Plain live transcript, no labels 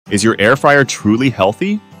Is your air fryer truly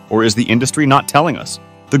healthy, or is the industry not telling us?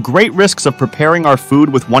 The great risks of preparing our food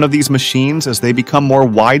with one of these machines as they become more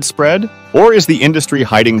widespread? Or is the industry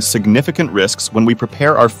hiding significant risks when we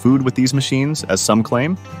prepare our food with these machines, as some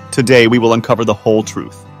claim? Today, we will uncover the whole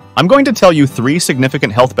truth. I'm going to tell you 3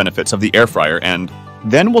 significant health benefits of the air fryer, and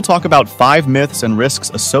then we'll talk about 5 myths and risks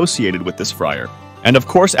associated with this fryer. And of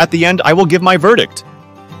course, at the end, I will give my verdict.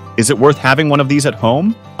 Is it worth having one of these at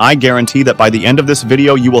home? I guarantee that by the end of this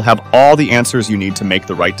video, you will have all the answers you need to make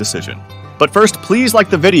the right decision. But first, please like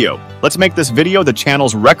the video. Let's make this video the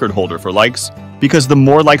channel's record holder for likes, because the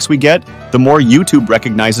more likes we get, the more YouTube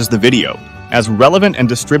recognizes the video as relevant and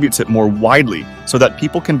distributes it more widely so that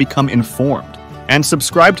people can become informed. And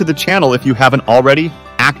subscribe to the channel if you haven't already.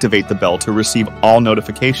 Activate the bell to receive all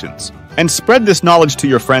notifications. And spread this knowledge to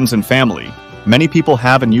your friends and family. Many people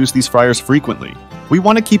have and use these fryers frequently. We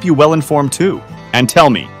want to keep you well informed too. And tell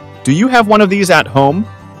me, do you have one of these at home?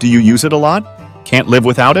 Do you use it a lot? Can't live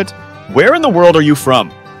without it? Where in the world are you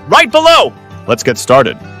from? Right below! Let's get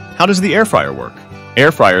started. How does the air fryer work?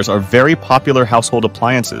 Air fryers are very popular household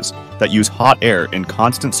appliances that use hot air in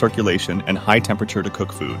constant circulation and high temperature to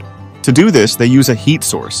cook food. To do this, they use a heat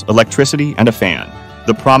source, electricity, and a fan.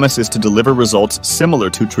 The promise is to deliver results similar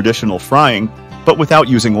to traditional frying, but without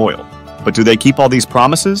using oil. But do they keep all these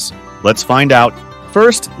promises? Let's find out.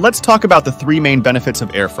 First, let's talk about the 3 main benefits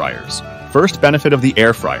of air fryers. First benefit of the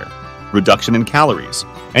air fryer: reduction in calories.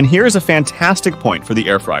 And here's a fantastic point for the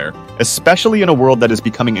air fryer, especially in a world that is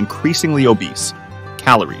becoming increasingly obese: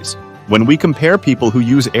 calories. When we compare people who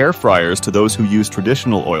use air fryers to those who use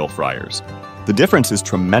traditional oil fryers, the difference is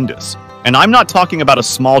tremendous. And I'm not talking about a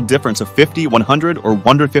small difference of 50, 100, or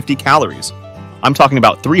 150 calories. I'm talking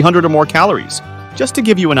about 300 or more calories. Just to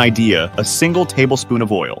give you an idea, a single tablespoon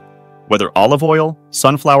of oil, whether olive oil,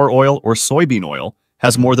 sunflower oil, or soybean oil,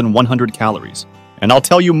 has more than 100 calories. And I'll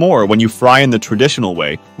tell you more, when you fry in the traditional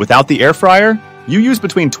way, without the air fryer, you use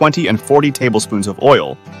between 20 and 40 tablespoons of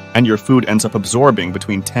oil, and your food ends up absorbing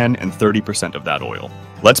between 10 and 30% of that oil.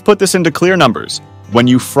 Let's put this into clear numbers. When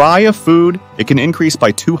you fry a food, it can increase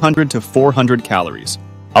by 200 to 400 calories.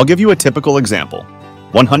 I'll give you a typical example.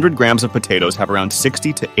 100 grams of potatoes have around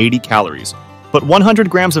 60 to 80 calories, but 100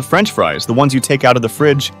 grams of French fries, the ones you take out of the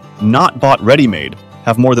fridge, not bought ready-made,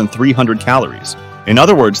 have more than 300 calories. In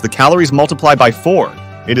other words, the calories multiply by 4.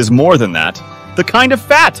 It is more than that. The kind of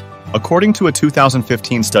fat! According to a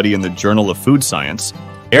 2015 study in the Journal of Food Science,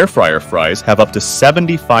 air fryer fries have up to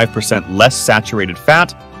 75% less saturated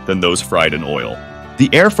fat than those fried in oil. The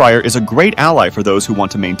air fryer is a great ally for those who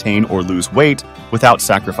want to maintain or lose weight without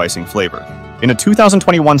sacrificing flavor. In a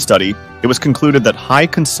 2021 study, it was concluded that high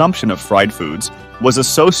consumption of fried foods was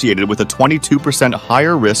associated with a 22%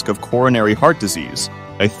 higher risk of coronary heart disease,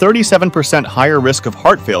 a 37% higher risk of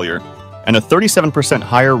heart failure, and a 37%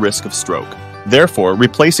 higher risk of stroke. Therefore,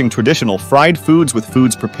 replacing traditional fried foods with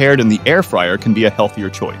foods prepared in the air fryer can be a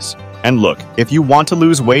healthier choice. And look, if you want to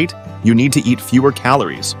lose weight, you need to eat fewer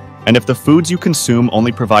calories. And if the foods you consume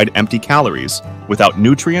only provide empty calories, without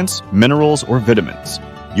nutrients, minerals, or vitamins,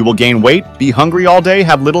 you will gain weight, be hungry all day,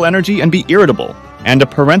 have little energy, and be irritable. And a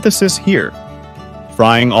parenthesis here: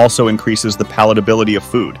 frying also increases the palatability of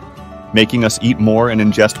food, making us eat more and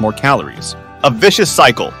ingest more calories. A vicious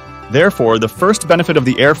cycle. Therefore, the first benefit of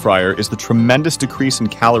the air fryer is the tremendous decrease in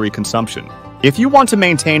calorie consumption. If you want to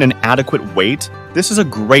maintain an adequate weight, this is a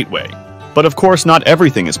great way. But of course, not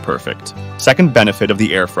everything is perfect. Second benefit of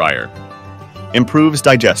the air fryer: improves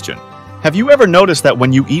digestion. Have you ever noticed that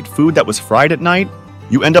when you eat food that was fried at night,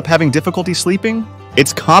 you end up having difficulty sleeping?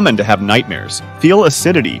 It's common to have nightmares, feel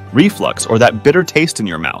acidity, reflux, or that bitter taste in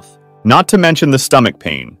your mouth. Not to mention the stomach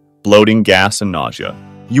pain, bloating, gas, and nausea.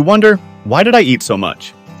 You wonder, why did I eat so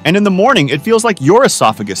much? And in the morning, it feels like your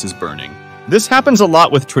esophagus is burning. This happens a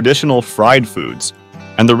lot with traditional fried foods,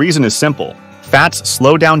 and the reason is simple. Fats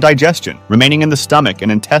slow down digestion, remaining in the stomach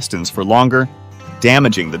and intestines for longer,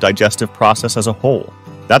 damaging the digestive process as a whole.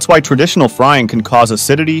 That's why traditional frying can cause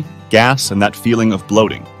acidity, gas, and that feeling of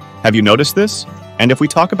bloating. Have you noticed this? And if we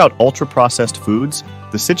talk about ultra-processed foods,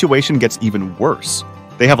 the situation gets even worse.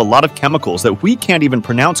 They have a lot of chemicals that we can't even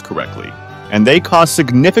pronounce correctly, and they cause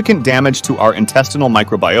significant damage to our intestinal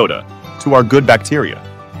microbiota, to our good bacteria.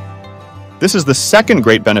 This is the second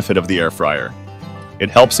great benefit of the air fryer. It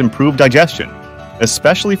helps improve digestion,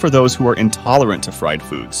 especially for those who are intolerant to fried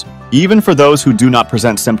foods. Even for those who do not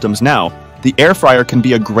present symptoms now, the air fryer can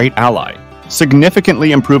be a great ally,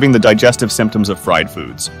 significantly improving the digestive symptoms of fried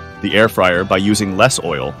foods. The air fryer, by using less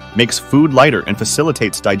oil, makes food lighter and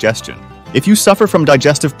facilitates digestion. If you suffer from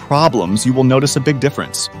digestive problems, you will notice a big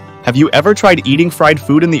difference. Have you ever tried eating fried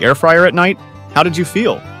food in the air fryer at night? How did you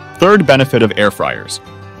feel? Third benefit of air fryers: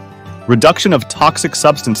 Reduction of toxic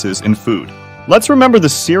substances in food. Let's remember the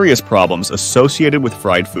serious problems associated with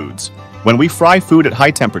fried foods. When we fry food at high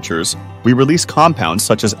temperatures, we release compounds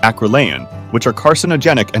such as acrylamide, which are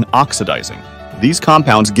carcinogenic and oxidizing. These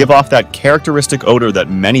compounds give off that characteristic odor that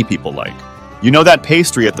many people like. You know that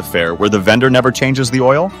pastry at the fair where the vendor never changes the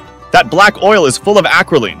oil? That black oil is full of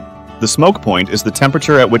acrolein. The smoke point is the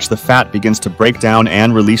temperature at which the fat begins to break down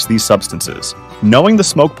and release these substances. Knowing the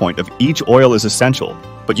smoke point of each oil is essential,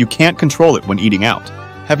 but you can't control it when eating out.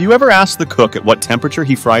 Have you ever asked the cook at what temperature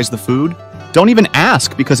he fries the food? Don't even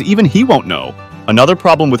ask, because even he won't know. Another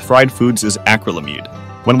problem with fried foods is acrylamide.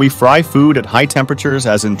 When we fry food at high temperatures,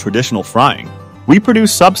 as in traditional frying, we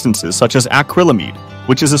produce substances such as acrylamide,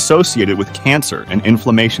 which is associated with cancer and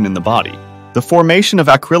inflammation in the body. The formation of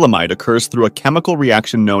acrylamide occurs through a chemical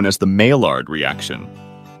reaction known as the Maillard reaction,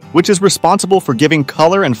 which is responsible for giving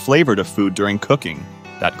color and flavor to food during cooking,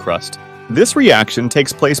 that crust. This reaction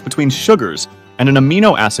takes place between sugars and an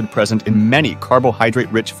amino acid present in many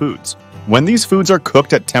carbohydrate-rich foods. When these foods are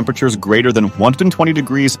cooked at temperatures greater than 120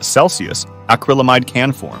 degrees Celsius, acrylamide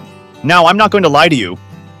can form. Now, I'm not going to lie to you.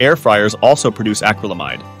 Air fryers also produce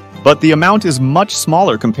acrylamide, but the amount is much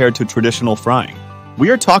smaller compared to traditional frying. We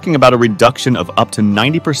are talking about a reduction of up to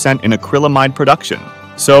 90% in acrylamide production.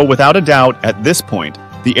 So, without a doubt, at this point,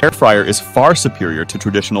 the air fryer is far superior to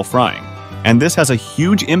traditional frying, and this has a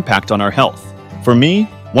huge impact on our health. For me,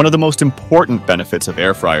 one of the most important benefits of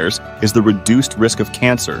air fryers is the reduced risk of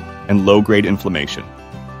cancer and low-grade inflammation.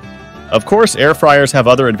 Of course, air fryers have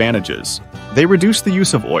other advantages. They reduce the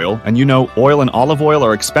use of oil, and you know oil and olive oil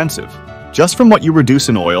are expensive. Just from what you reduce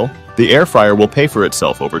in oil, the air fryer will pay for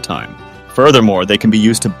itself over time. Furthermore, they can be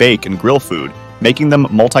used to bake and grill food, making them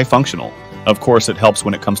multifunctional. Of course, it helps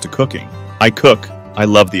when it comes to cooking. I cook. I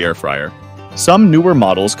love the air fryer. Some newer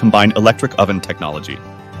models combine electric oven technology,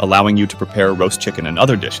 allowing you to prepare roast chicken and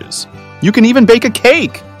other dishes. You can even bake a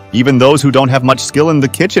cake! Even those who don't have much skill in the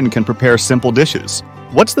kitchen can prepare simple dishes.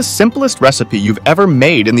 What's the simplest recipe you've ever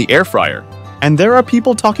made in the air fryer? And there are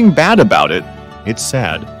people talking bad about it. It's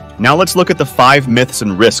sad. Now let's look at the 5 myths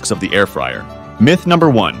and risks of the air fryer. Myth number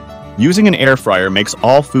 1. Using an air fryer makes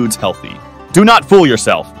all foods healthy. Do not fool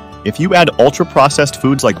yourself. If you add ultra-processed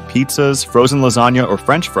foods like pizzas, frozen lasagna, or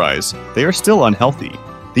French fries, they are still unhealthy.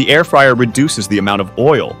 The air fryer reduces the amount of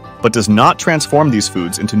oil, but does not transform these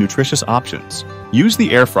foods into nutritious options. Use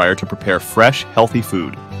the air fryer to prepare fresh, healthy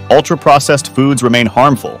food. Ultra-processed foods remain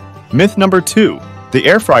harmful. Myth number 2. The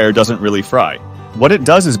air fryer doesn't really fry. What it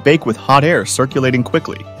does is bake with hot air circulating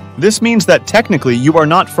quickly. This means that technically you are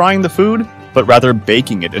not frying the food, but rather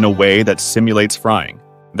baking it in a way that simulates frying.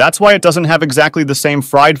 That's why it doesn't have exactly the same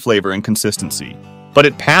fried flavor and consistency. But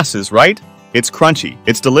it passes, right? It's crunchy,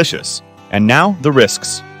 it's delicious. And now, the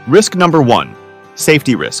risks. Risk number 1.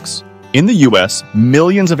 Safety risks. In the US,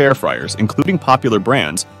 millions of air fryers, including popular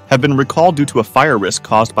brands, have been recalled due to a fire risk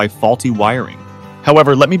caused by faulty wiring.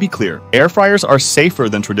 However, let me be clear, air fryers are safer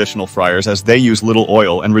than traditional fryers as they use little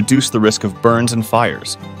oil and reduce the risk of burns and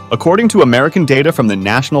fires. According to American data from the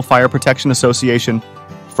National Fire Protection Association,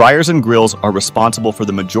 fryers and grills are responsible for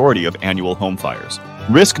the majority of annual home fires.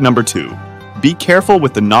 Risk number 2. Be careful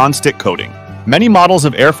with the non-stick coating. Many models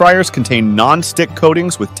of air fryers contain non-stick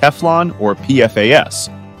coatings with Teflon or PFAS,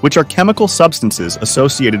 which are chemical substances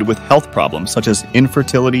associated with health problems such as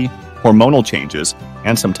infertility, hormonal changes,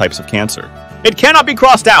 and some types of cancer. It cannot be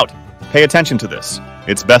crossed out! Pay attention to this.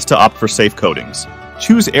 It's best to opt for safe coatings.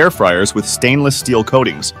 Choose air fryers with stainless steel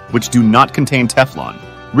coatings, which do not contain Teflon.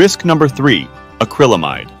 Risk number 3.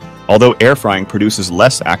 Acrylamide. Although air frying produces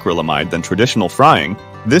less acrylamide than traditional frying,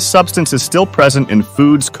 this substance is still present in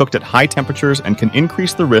foods cooked at high temperatures and can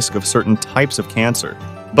increase the risk of certain types of cancer.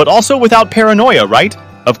 But also without paranoia, right?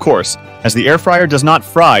 Of course, as the air fryer does not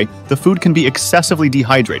fry, the food can be excessively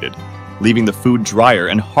dehydrated, leaving the food drier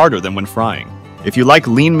and harder than when frying. If you like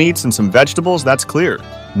lean meats and some vegetables, that's clear.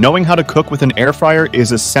 Knowing how to cook with an air fryer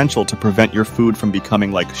is essential to prevent your food from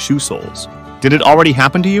becoming like shoe soles. Did it already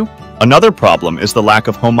happen to you? Another problem is the lack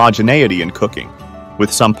of homogeneity in cooking,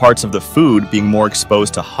 with some parts of the food being more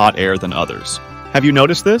exposed to hot air than others. Have you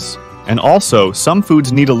noticed this? And also, some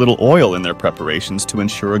foods need a little oil in their preparations to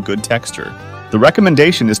ensure a good texture. The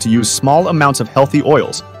recommendation is to use small amounts of healthy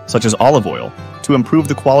oils, such as olive oil, to improve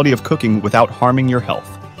the quality of cooking without harming your health.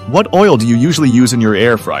 What oil do you usually use in your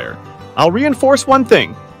air fryer? I'll reinforce one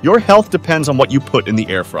thing. Your health depends on what you put in the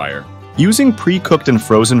air fryer. Using pre-cooked and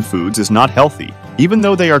frozen foods is not healthy, even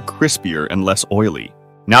though they are crispier and less oily.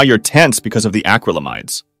 Now you're tense because of the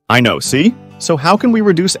acrylamides. I know, see? So how can we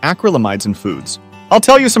reduce acrylamides in foods? I'll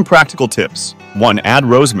tell you some practical tips. 1. Add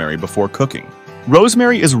rosemary before cooking.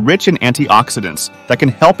 Rosemary is rich in antioxidants that can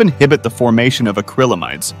help inhibit the formation of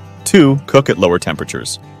acrylamides. 2. Cook at lower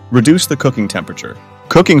temperatures. Reduce the cooking temperature.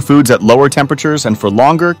 Cooking foods at lower temperatures and for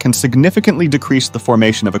longer can significantly decrease the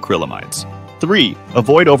formation of acrylamides. 3.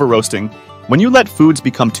 Avoid over-roasting. When you let foods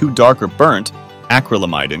become too dark or burnt,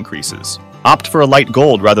 acrylamide increases. Opt for a light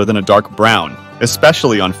gold rather than a dark brown,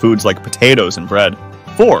 especially on foods like potatoes and bread.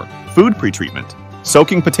 4. Food pretreatment.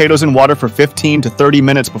 Soaking potatoes in water for 15 to 30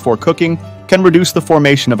 minutes before cooking can reduce the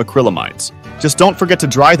formation of acrylamides. Just don't forget to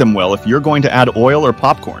dry them well if you're going to add oil or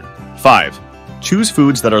popcorn. 5. Choose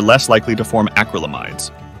foods that are less likely to form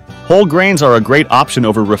acrylamides. Whole grains are a great option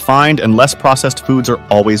over refined, and less processed foods are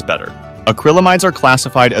always better. Acrylamides are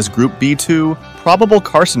classified as Group B2 probable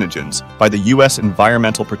carcinogens by the U.S.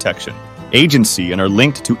 Environmental Protection Agency and are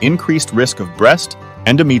linked to increased risk of breast,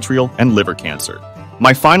 endometrial, and liver cancer.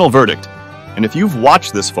 My final verdict, and if you've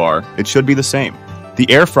watched this far, it should be the same. The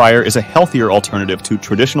air fryer is a healthier alternative to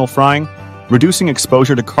traditional frying, reducing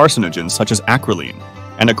exposure to carcinogens such as acrolein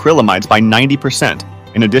and acrylamides by 90%,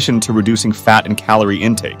 in addition to reducing fat and calorie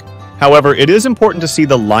intake. However, it is important to see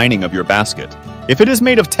the lining of your basket. If it is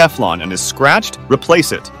made of Teflon and is scratched,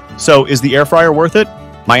 replace it. So, is the air fryer worth it?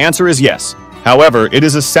 My answer is yes. However, it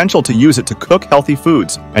is essential to use it to cook healthy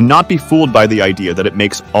foods and not be fooled by the idea that it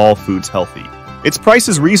makes all foods healthy. Its price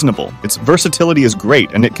is reasonable, its versatility is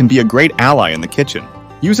great, and it can be a great ally in the kitchen.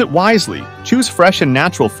 Use it wisely, choose fresh and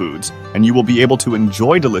natural foods, and you will be able to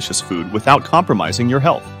enjoy delicious food without compromising your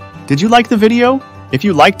health. Did you like the video? If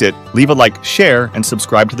you liked it, leave a like, share, and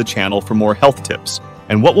subscribe to the channel for more health tips.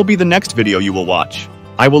 And what will be the next video you will watch?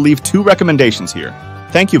 I will leave 2 recommendations here.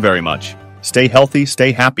 Thank you very much. Stay healthy,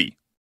 stay happy.